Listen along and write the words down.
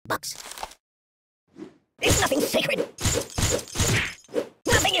nothing sacred.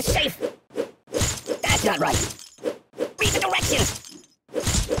 Nothing is safe. That's not right. Read the directions.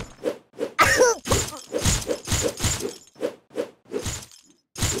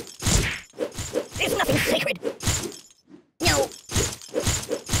 There's nothing sacred. No.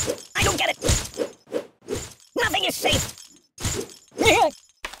 I don't get it. Nothing is safe.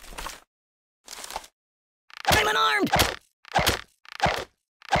 I'm unarmed.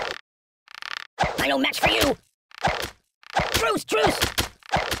 I no match for you. Truce, truce.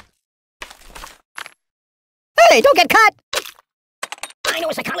 Hey, don't get caught. I know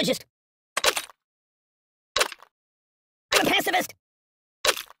a psychologist. I'm a pacifist.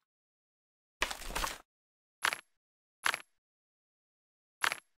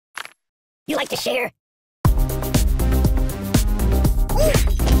 You like to share?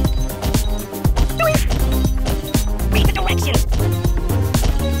 Read the directions.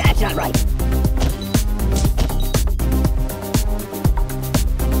 That's not right.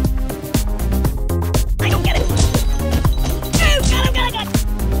 I don't get it. Oh, got him.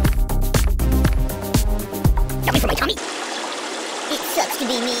 Coming for my tummy. It sucks to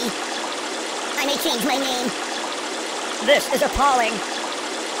be me. I may change my name. This is appalling.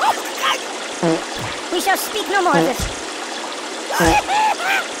 We shall speak no more of this.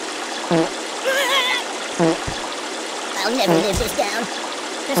 I'll never live this down.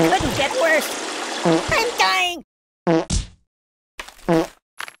 This couldn't get worse. I'm dying.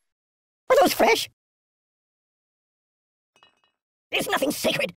 Are those fresh? There's nothing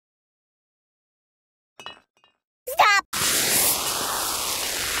sacred. Stop!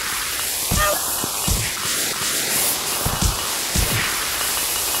 Oh.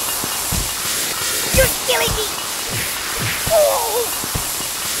 You're killing me! Oh!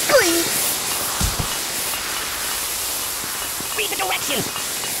 Please! Read the directions!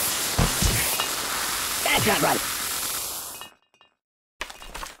 That's not right.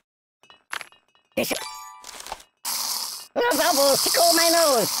 This... The bubbles tickle my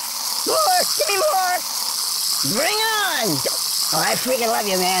nose. More! Give me more! Bring it on! Oh, I freaking love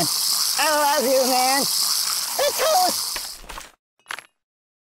you, man. I love you, man. The toast!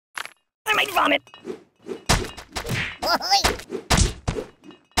 I might vomit. Oh,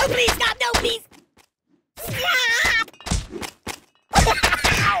 please, stop! No, please! Stop!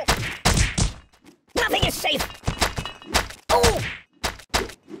 Nothing is safe. Oh!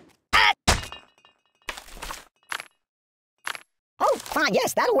 Ah! Oh, fine,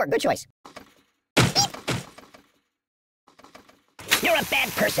 yes, that'll work. Good choice. You're a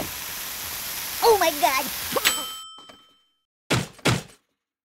bad person. Oh my God!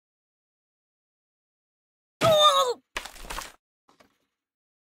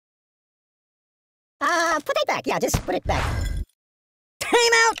 Put it back. Yeah, just put it back.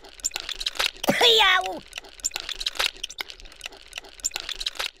 Time out! Yow!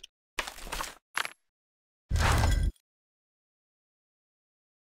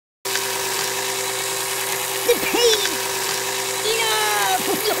 The pain! Enough!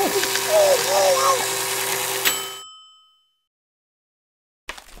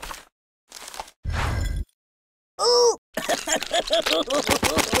 Oh!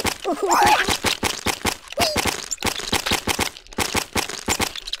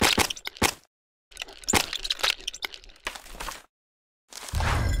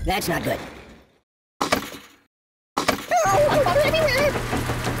 That's not good.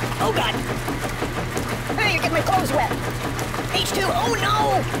 Oh God! Hey, you're getting my clothes wet. H2, oh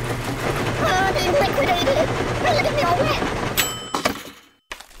no! I'm being liquidated. Hey, you're getting me all wet.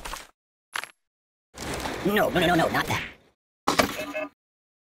 No, not that.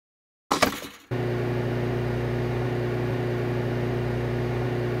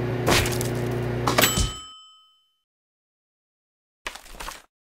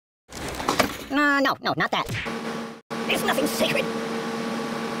 No, not that. There's nothing sacred.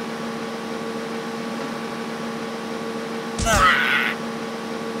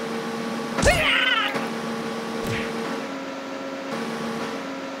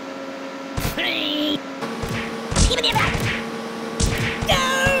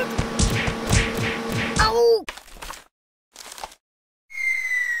 Oh!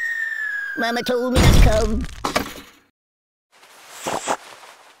 Mama told me not to come.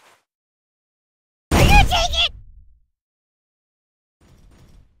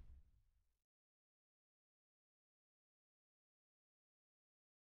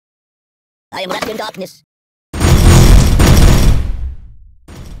 I am wrapped in darkness.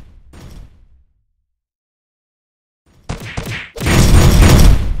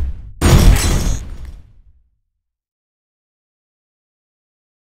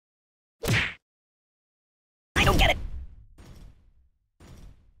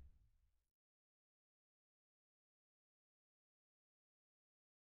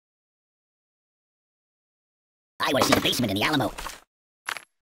 I want to see the basement in the Alamo.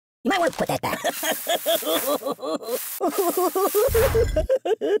 You might want to put that back.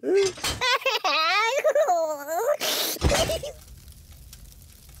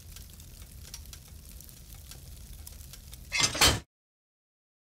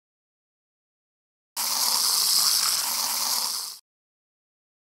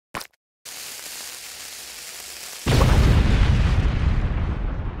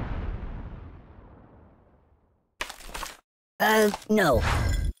 No.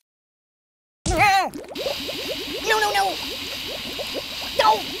 No, no, no!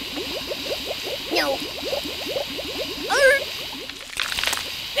 No! No!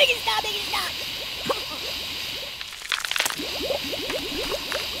 Make it stop, make it stop!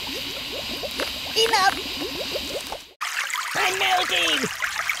 Enough! I'm melting!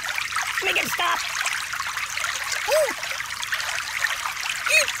 Make it stop!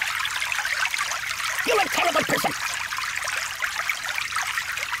 You're a terrible person!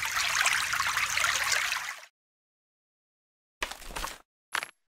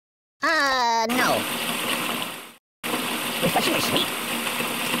 No. Refreshingly sweet.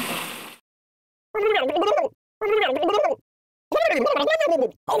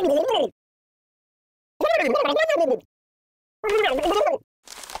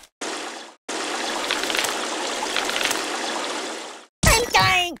 I'm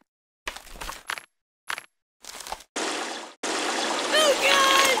dying! Oh,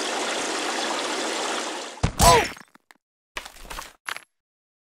 God! Oh!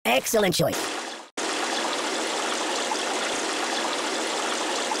 Excellent choice.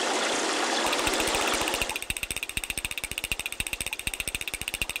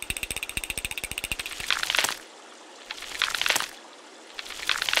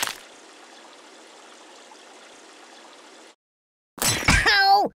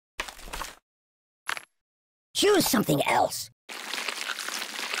 Choose something else.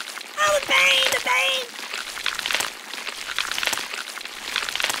 Oh, the pain! The pain!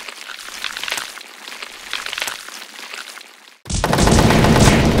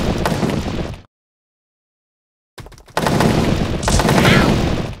 Ow!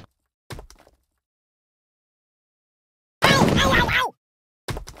 Ow, ow, ow, ow!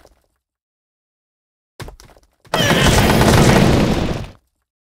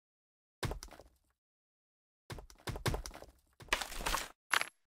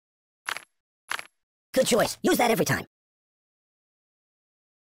 Good choice. Use that every time.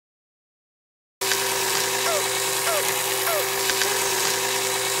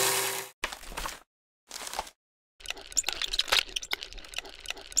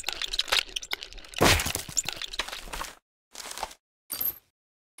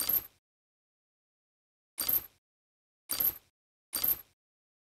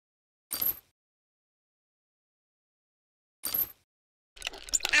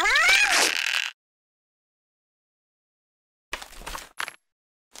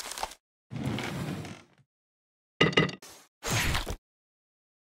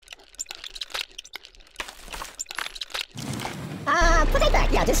 Put it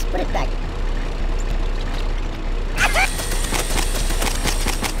back. Yeah, just put it back.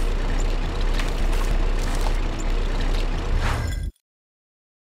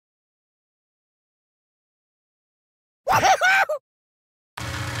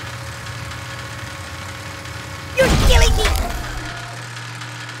 You're killing me!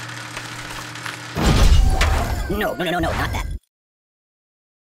 No, no, no, no, no, not that.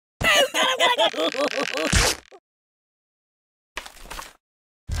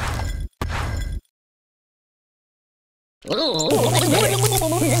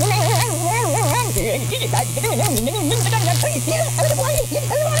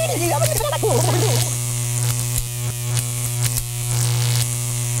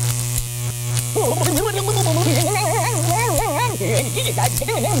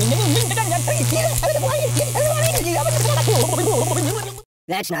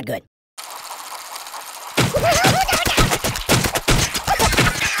 That's not good.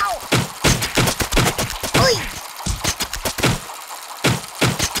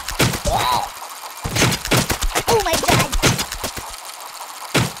 Oh my God!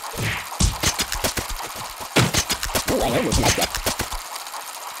 Oh, I almost like that.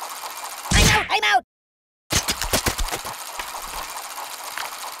 I'm out!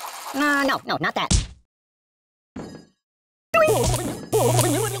 No, not that.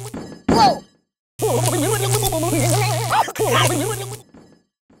 Whoa!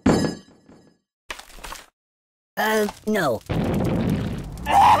 No.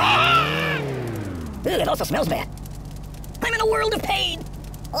 It also smells bad. I'm in a world of pain!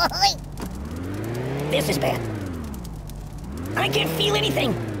 This is bad. I can't feel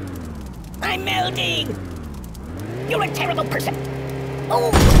anything. I'm melting. You're a terrible person.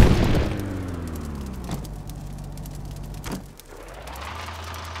 Oh!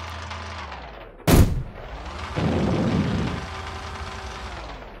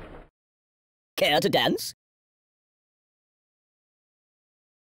 Care to dance?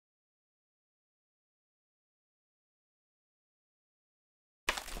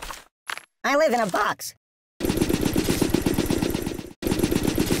 I live in a box.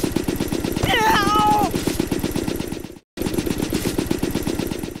 No!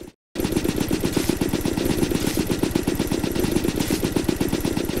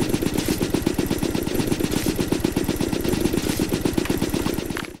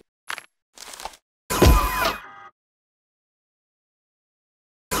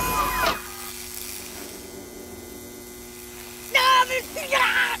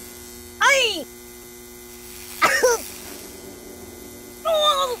 Ay!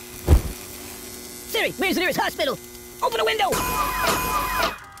 Siri, where's the nearest hospital? Open a window!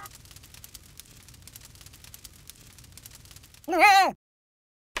 No!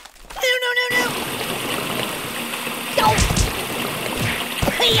 Go!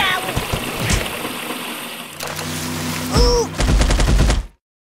 Hey-ow! Ooh!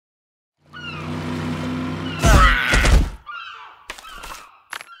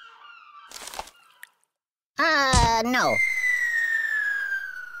 No.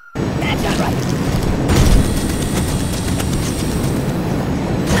 That's not right.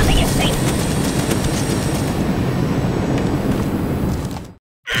 Nothing is safe.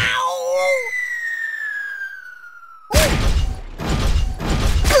 Ow!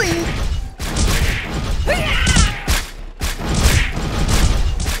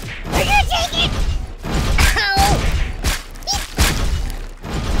 I can't take it! Ow!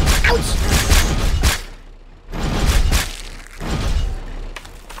 Ouch!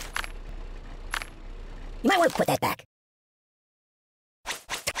 You might want to put that back.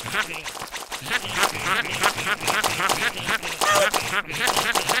 Help me!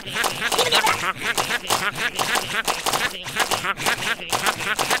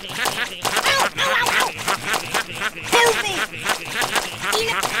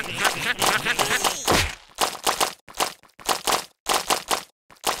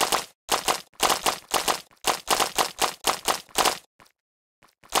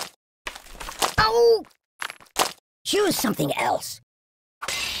 Oh! Choose something else.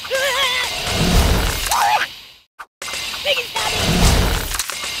 Make it stop it!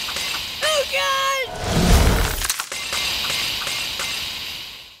 Oh God!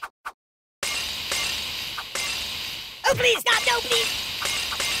 Oh please stop! No please!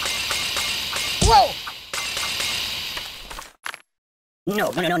 Whoa!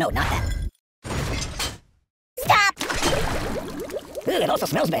 No, not that. Stop! Ugh, it also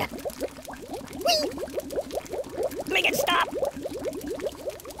smells bad. Whee! Make it stop!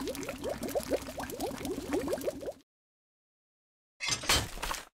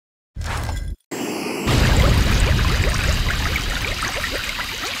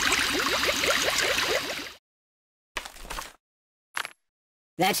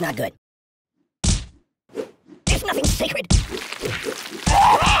 That's not good. There's nothing sacred.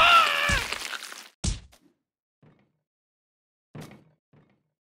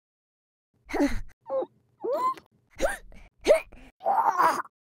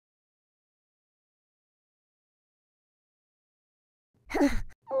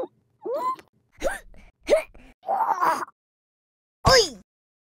 Oi!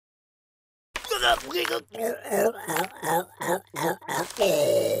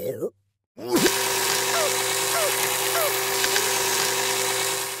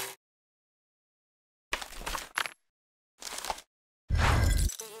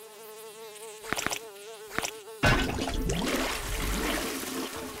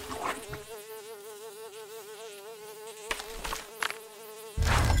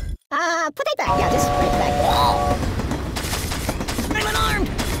 Put it back. Yeah, just put it back. Oh! I'm unarmed!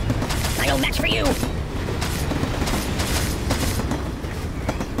 I no match for you!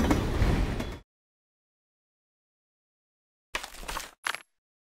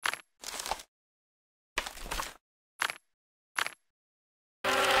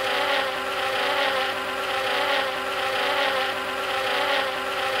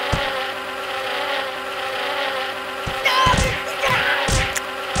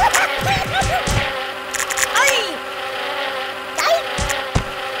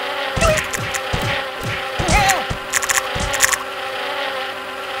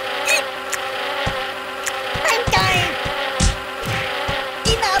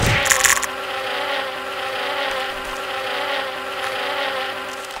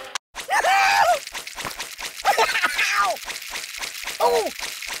 Oh!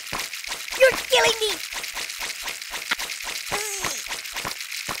 You're killing me!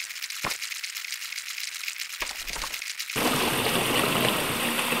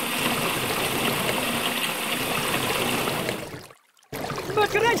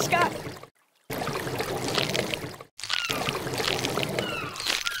 Matryoshka!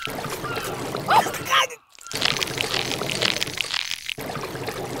 Oh, God!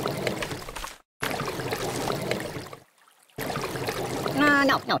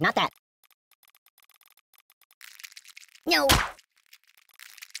 No, not that. No.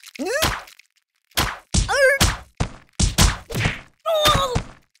 Oh!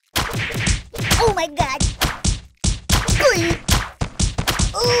 Oh my God!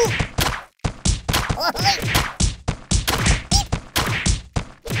 Oh!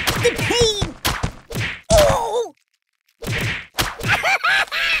 The pain! Oh!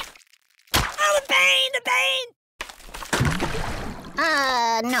 Oh, the pain! The pain!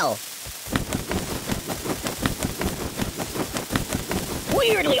 No.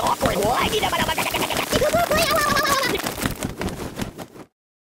 Weirdly awkward.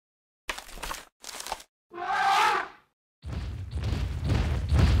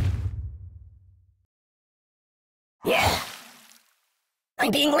 Yeah.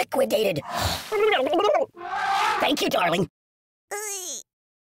 I'm being liquidated. Thank you, darling.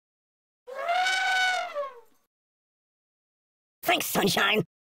 Thanks, sunshine.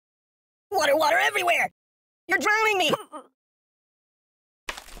 Water, water everywhere! You're drowning me!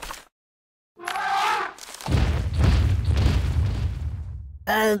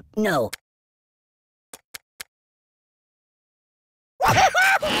 No.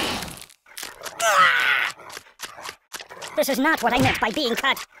 This is not what I meant by being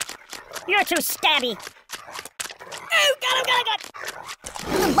cut. You're too stabby. Oh, got him!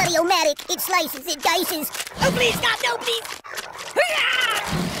 The Buddy-O-Matic, it slices, it dices. Oh, please, stop, no, please!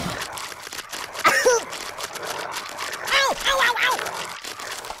 Ow, ow, ow, ow!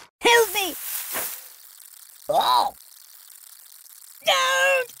 Help me! Oh!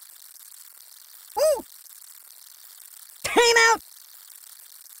 Don't! Ooh! I'm out!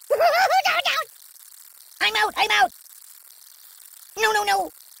 I'm out! No!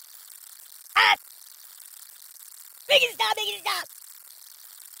 Ah! Make it stop!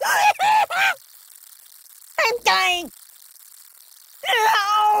 I'm dying!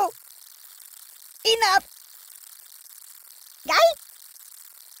 No! Enough! Guy?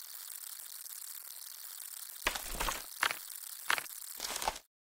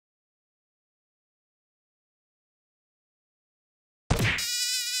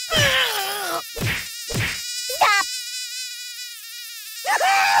 Stop!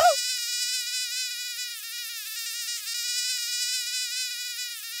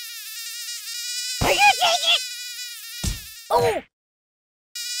 Are you taking it? Oh!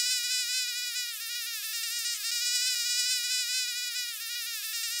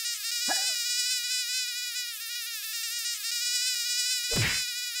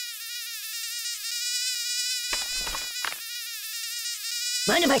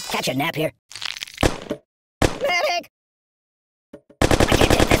 Mind if I catch a nap here? Medic! I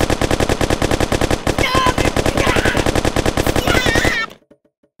can't take this! Stop!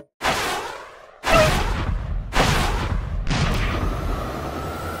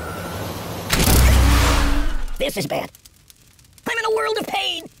 This is bad. I'm in a world of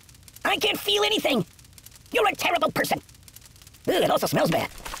pain! I can't feel anything! You're a terrible person! Ugh, it also smells bad.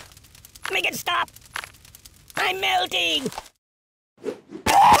 Make it stop! I'm melting!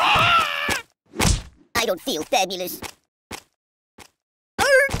 I don't feel fabulous.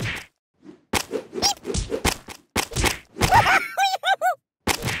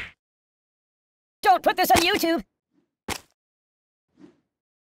 Don't put this on YouTube!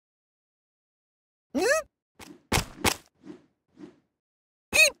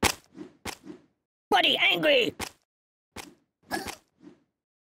 Buddy angry!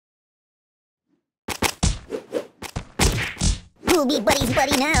 Who'll be Buddy's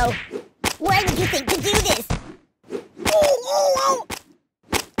buddy now? Why would you think to do this? Oh!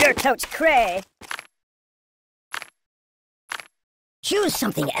 Your totes cray. Choose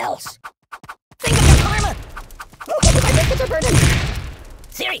something else. Think of the karma! I think it's a burden.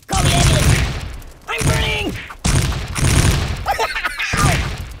 Siri, call the ambulance! I'm burning!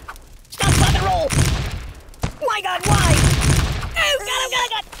 Stop, stop, and roll! My God, why? Oh,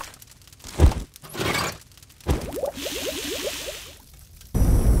 got him!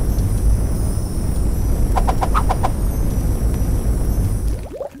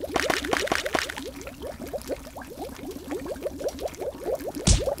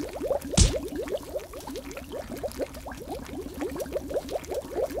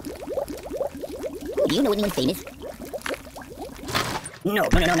 Do you know anyone famous? No,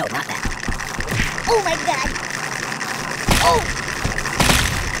 not that. Oh my god! Oh!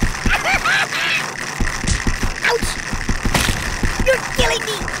 Ouch! You're killing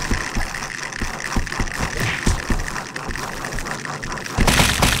me!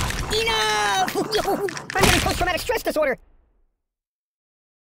 Enough! I'm getting post-traumatic stress disorder!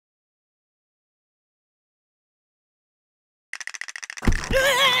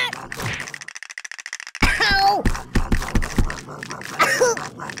 Ow!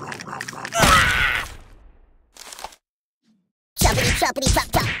 Choppity choppity chop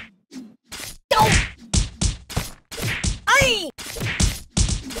chop! Go! Aye!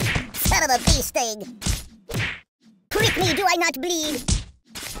 Son of a bee sting! Prick me, do I not bleed?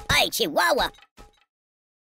 Aye, Chihuahua!